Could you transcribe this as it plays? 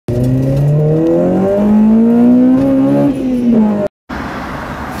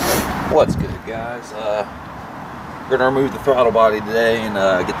We're gonna remove the throttle body today and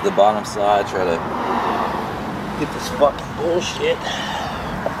get to the bottom side, try to get this fucking bullshit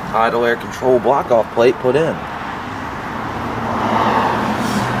idle air control block off plate put in. Do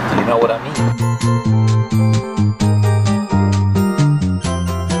you know what I mean?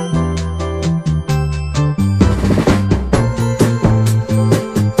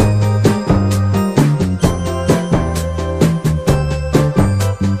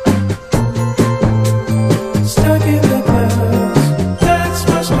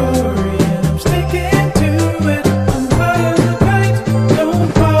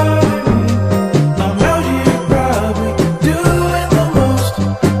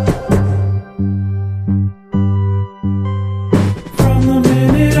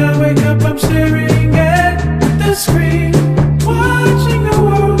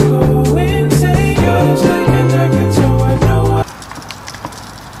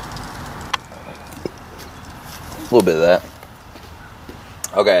 A little bit of that.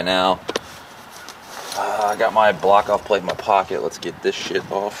 Okay, now I got my block off plate in my pocket. Let's get this shit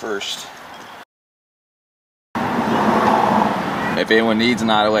off first. If anyone needs an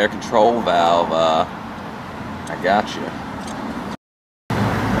idle air control valve, I got you.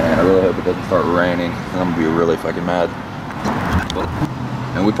 Man, I really hope it doesn't start raining. I'm gonna be really fucking mad.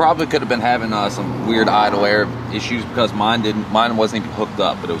 And we probably could have been having some weird idle air issues because mine wasn't even hooked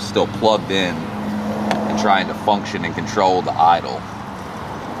up, but it was still plugged in and trying to function and control the idle.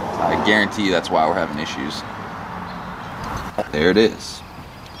 So I guarantee you that's why we're having issues. There it is.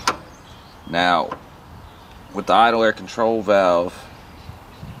 Now, with the idle air control valve,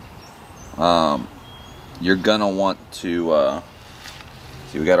 you're gonna want to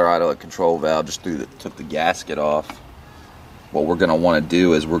see, we got our idle air control valve, just took the gasket off. What we're gonna want to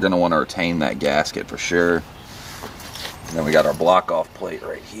do is we're gonna want to retain that gasket for sure. And then we got our block off plate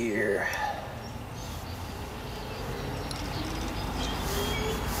right here.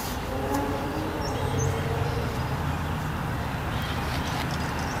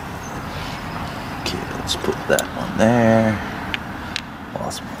 Let's put that one there.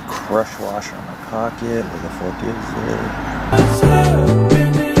 Lost my crush washer in my pocket. Where the fuck is it?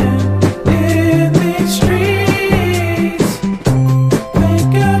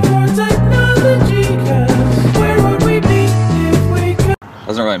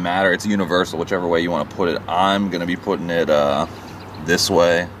 Doesn't really matter. It's universal, whichever way you want to put it. I'm gonna be putting it this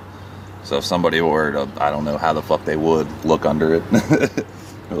way. So if somebody were to, I don't know how the fuck they would look under it.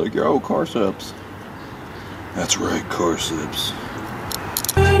 They're like, yo, car sips. That's right, car sips.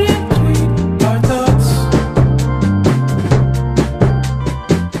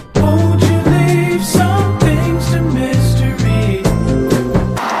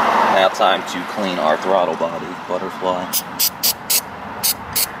 Now time to clean our throttle body, butterfly.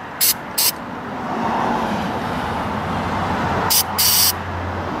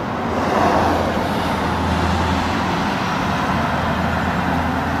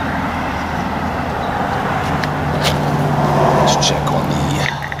 Check on the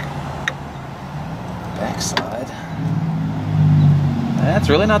back side. That's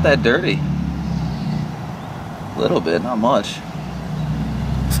really not that dirty. A little bit, not much.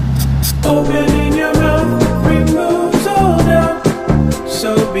 Opening your mouth removes all doubt,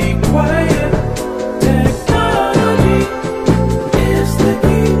 so be quiet. Technology is the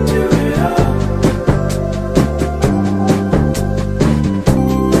key to it all.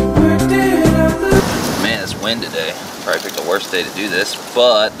 Where did I lose? Man, it's wind today. Probably picked the worst day to do this,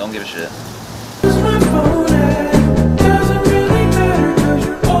 but don't give a shit.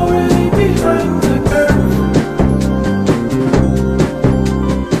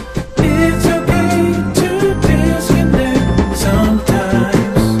 It's okay to disconnect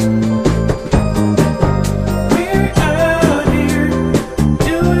sometimes. We're out here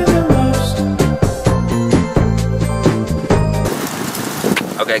doing the most.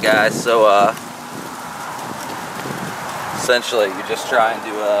 Okay guys, so essentially, you're just trying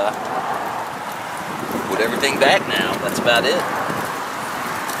to put everything back now. That's about it.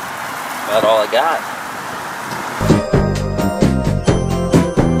 About all I got.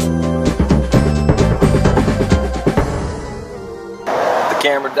 The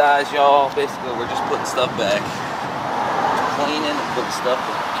camera dies, y'all. Basically, we're just putting stuff back. Just cleaning and putting stuff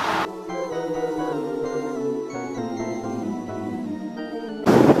back.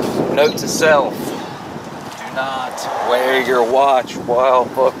 Note to self. Not wear your watch while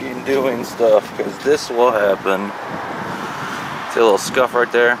fucking doing stuff, because this will happen. See a little scuff right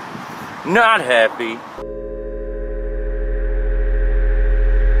there? Not happy.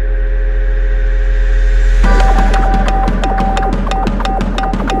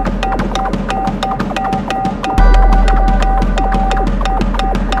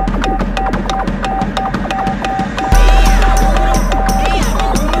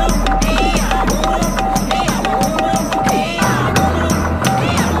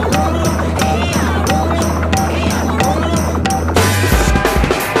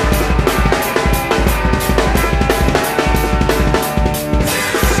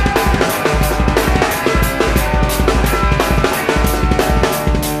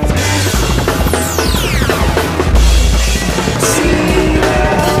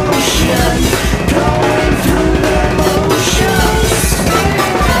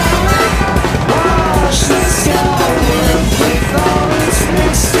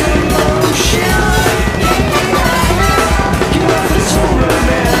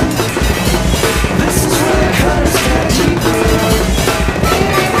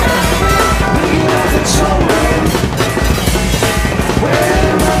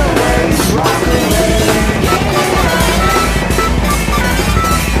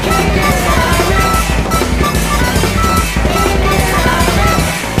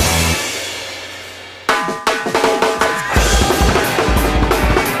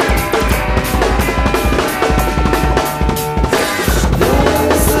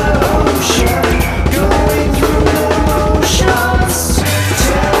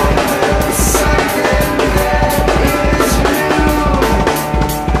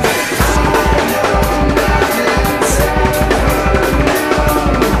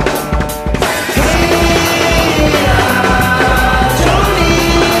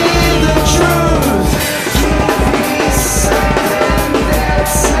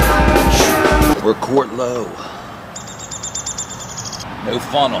 quart low. No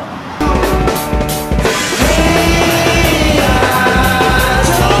funnel.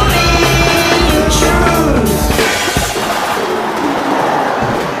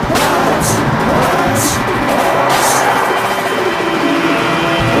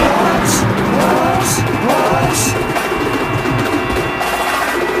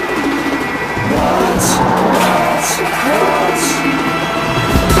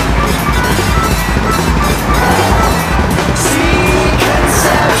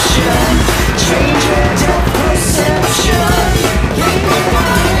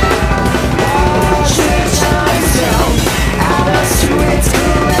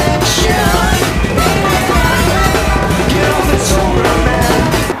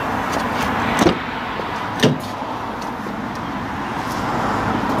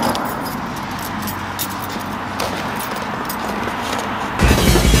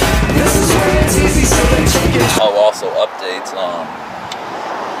 Oh, also updates.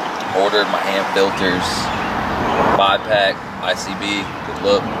 Ordered my hand filters, 5-pack, ICB, good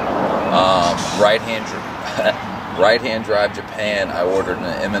look. Right hand drive Japan. I ordered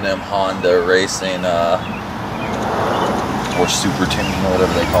an M&M Honda Racing, or Super Tuning, or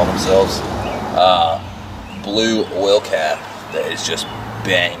whatever they call themselves. Blue oil cap that is just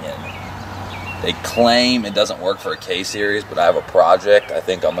banging. They claim it doesn't work for a K series, but I have a project. I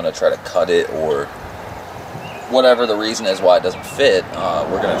think I'm gonna try to cut it, or whatever the reason is why it doesn't fit.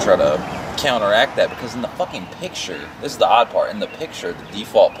 We're gonna try to counteract that, because in the fucking picture, this is the odd part, in the picture, the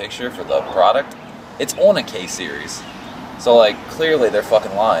default picture for the product, it's on a K series. So like, clearly they're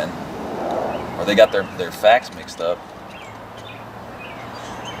fucking lying, or they got their facts mixed up.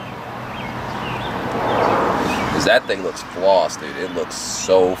 Cause that thing looks floss, dude. It looks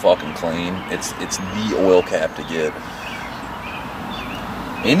so fucking clean. It's the oil cap to get.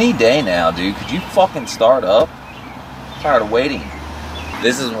 Any day now, dude. Could you fucking start up? I'm tired of waiting.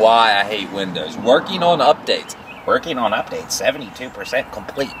 This is why I hate Windows. Working on updates. 72%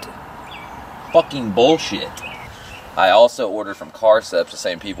 complete. Fucking bullshit. I also ordered from Carceps, the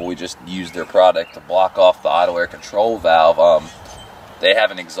same people we just used their product to block off the idle air control valve. They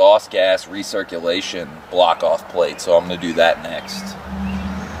have an exhaust gas recirculation block-off plate, so I'm going to do that next.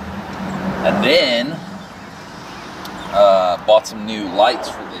 And then, bought some new lights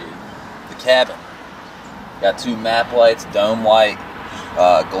for the cabin. Got 2 map lights, dome light,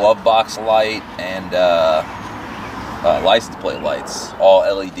 glove box light, and license plate lights, all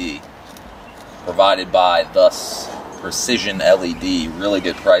LED. Provided by Thus Precision LED. Really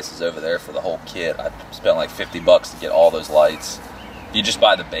good prices over there for the whole kit. I spent like $50 to get all those lights. If you just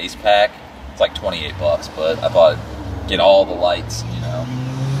buy the base pack, it's like $28, but I thought I'd get all the lights, you know,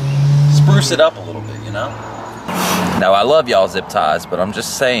 spruce it up a little bit, you know. Now, I love y'all zip ties, but I'm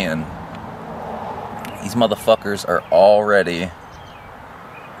just saying, these motherfuckers are already,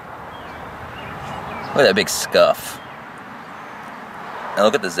 look at that big scuff. And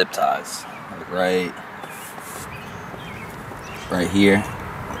look at the zip ties, like right here.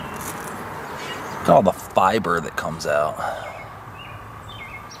 Look at all the fiber that comes out.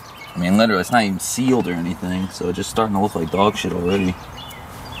 I mean, literally, it's not even sealed or anything, so it's just starting to look like dog shit already.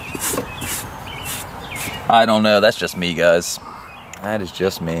 I don't know, that's just me, guys. That is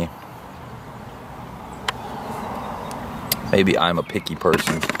just me. Maybe I'm a picky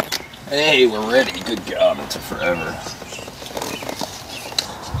person. Hey, we're ready. Good God, it took forever.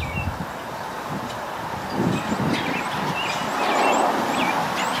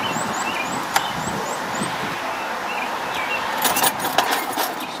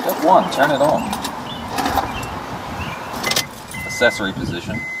 Step 1, turn it on. Accessory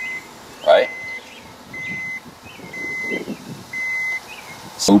position, right?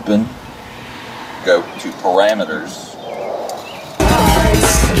 Open, go to parameters.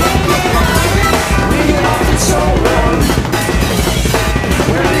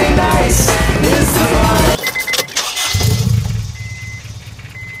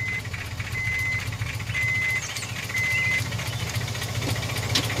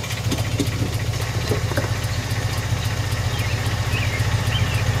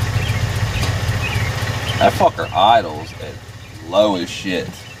 That fucker idles at low as shit.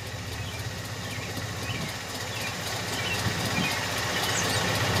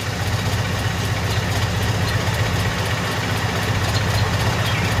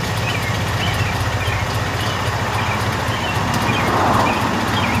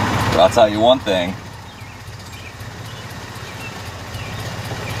 But I'll tell you one thing.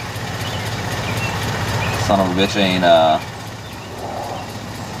 Son of a bitch ain't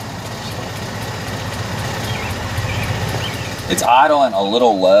it's idling a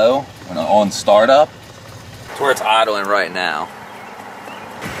little low, on startup to where it's idling right now.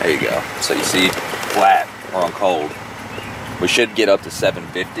 There you go. So you see flat or on cold. We should get up to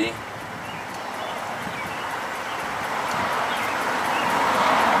 750.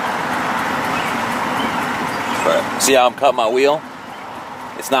 But see how I'm cutting my wheel?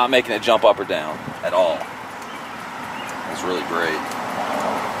 It's not making it jump up or down at all. It's really great.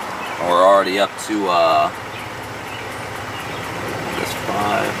 And we're already up to this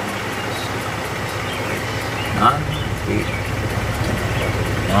 5, 9, 8,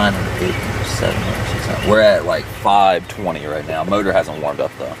 9, 8, 7, 6, 9. We're at like 520 right now. Motor hasn't warmed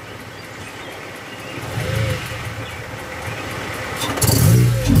up though.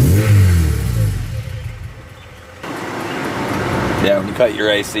 Yeah, when you cut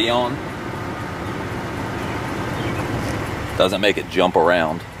your AC on, doesn't make it jump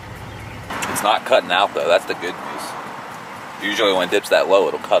around. It's not cutting out though, that's the good news. Usually when it dips that low,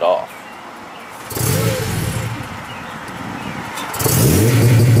 it'll cut off.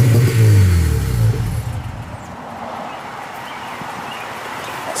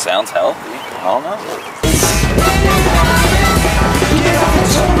 That sounds healthy, I don't know.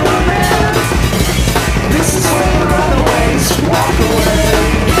 This is where the runaways walk away.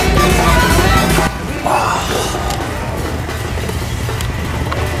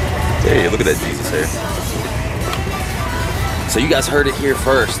 Hey, look at that Jesus hair. So you guys heard it here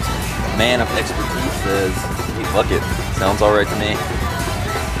first. Man of expertise says, hey, fuck it, sounds alright to me.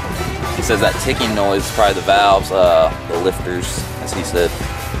 He says that ticking noise is probably the valves, the lifters, as he said.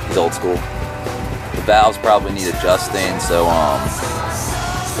 He's old school. The valves probably need adjusting, so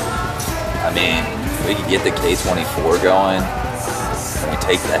I mean, we could get the K24 going, and we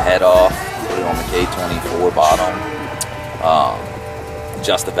take the head off, put it on the K24 bottom,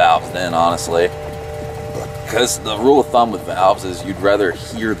 adjust the valves then, honestly. Because the rule of thumb with valves is you'd rather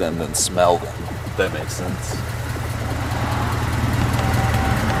hear them than smell them, if that makes sense.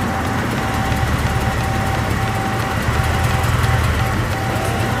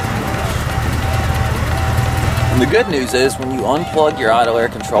 And the good news is when you unplug your idle air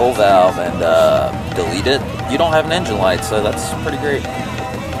control valve and delete it, you don't have an engine light, so that's pretty great.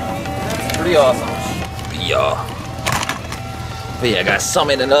 It's pretty awesome. Yeah. But yeah, guys,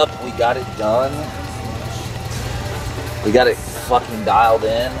 summing it up, we got it done. We got it fucking dialed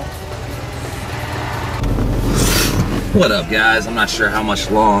in. What up, guys? I'm not sure how much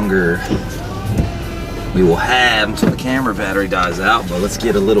longer we will have until the camera battery dies out, but let's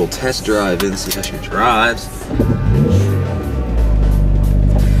get a little test drive in, see how she drives.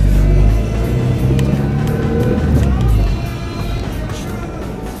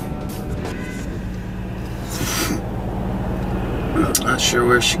 Not sure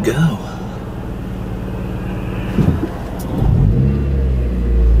where she go.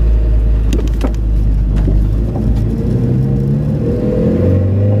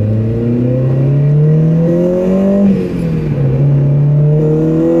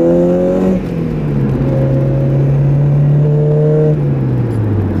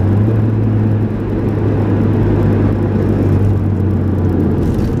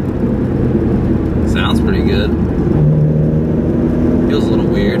 Sounds pretty good. Feels a little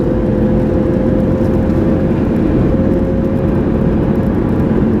weird.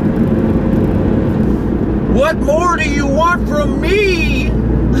 What more do you want from me?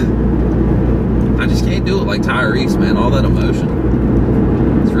 I just can't do it like Tyrese, man. All that emotion.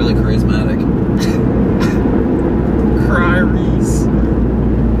 It's really charismatic. Tyrese.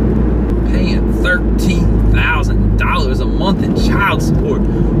 Paying $13,000 a month in child support.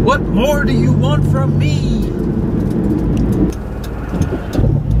 What more do you want from me?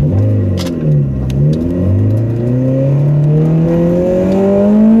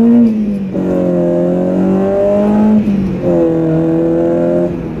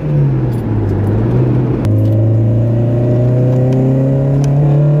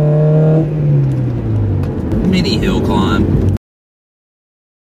 Mini hill climb.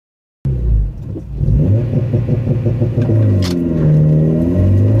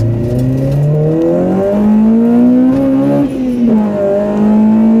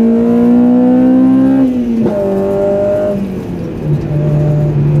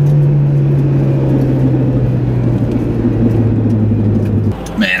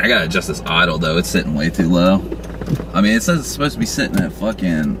 Man, I gotta adjust this idle though. It's sitting way too low. I mean, it says it's supposed to be sitting at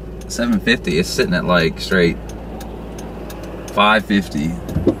fucking 750. It's sitting at like straight 550.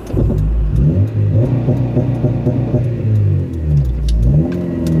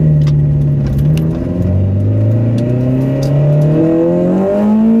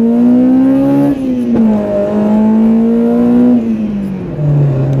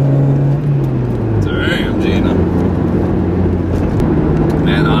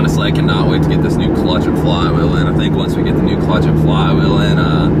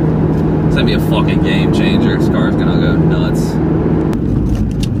 gonna be a fucking game changer. This car's gonna go nuts.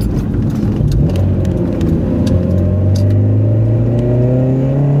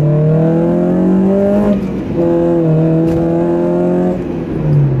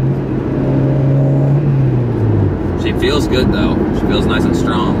 She feels good though. She feels nice and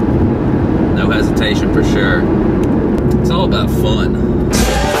strong. No hesitation for sure. It's all about fun.